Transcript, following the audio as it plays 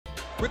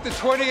With the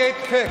 28th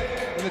pick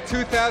in the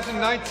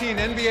 2019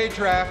 NBA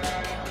Draft,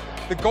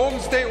 the Golden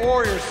State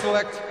Warriors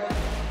select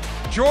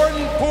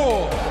Jordan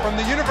Poole from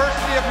the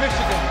University of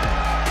Michigan.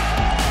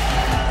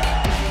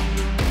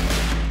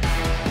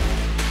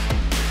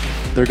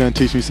 They're going to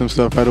teach me some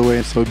stuff right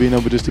away, so being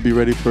able just to be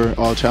ready for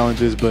all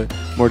challenges, but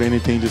more than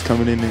anything, just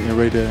coming in and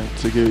ready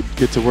to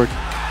get to work.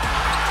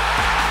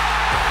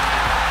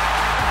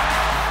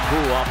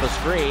 Poole off the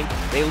screen.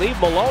 They leave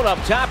Malone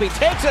up top. He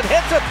takes it,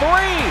 hits a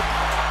three.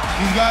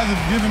 These guys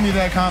have given me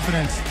that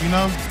confidence, you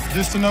know,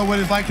 just to know what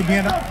it's like to be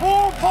in a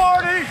pool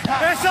party.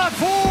 It's a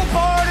pool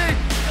party.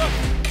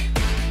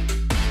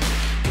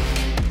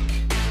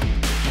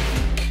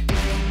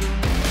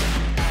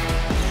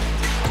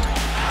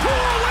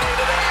 Poole laid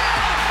it in.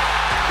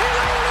 He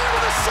laid it in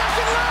with a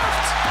second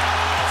left.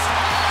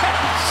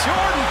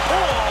 Jordan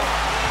Poole!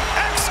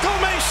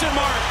 Exclamation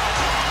mark.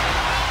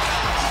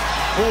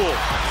 Poole,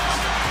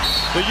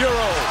 the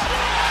Euro.